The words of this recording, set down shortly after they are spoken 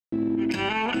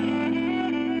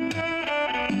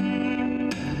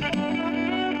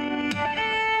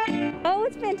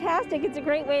fantastic. It's a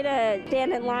great way to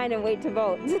stand in line and wait to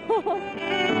vote.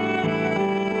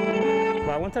 Well,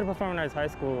 I went to the Performing Arts High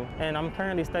School, and I'm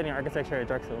currently studying architecture at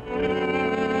Drexel.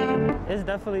 It's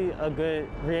definitely a good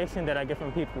reaction that I get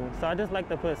from people, so I just like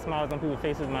to put smiles on people's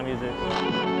faces with my music.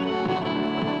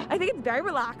 I think it's very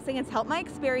relaxing. It's helped my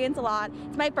experience a lot.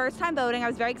 It's my first time voting. I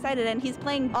was very excited, and he's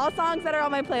playing all songs that are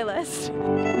on my playlist.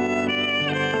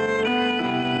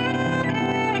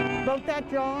 Vote That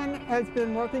Jawn has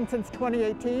been working since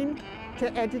 2018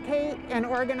 to educate and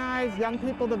organize young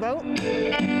people to vote.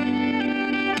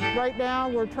 Right now,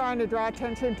 we're trying to draw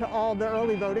attention to all the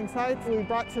early voting sites. We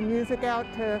brought some music out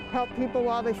to help people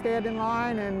while they stand in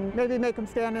line and maybe make them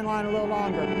stand in line a little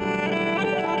longer.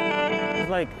 It's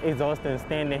like exhausting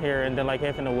standing here and then like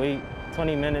having to wait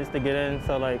 20 minutes to get in,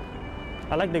 so like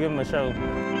I like to give them a show.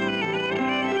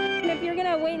 If you're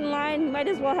gonna wait in line, you might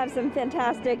as well have some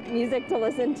fantastic music to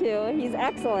listen to. He's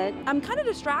excellent. I'm kind of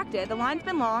distracted. The line's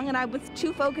been long, and I was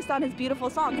too focused on his beautiful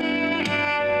songs.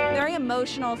 Very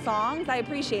emotional songs. I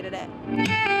appreciated it.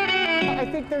 I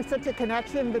think there's such a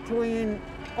connection between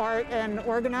art and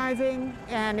organizing,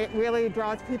 and it really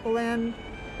draws people in.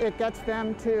 It gets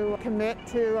them to commit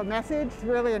to a message. It's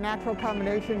really a natural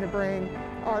combination to bring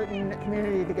art and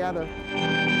community together.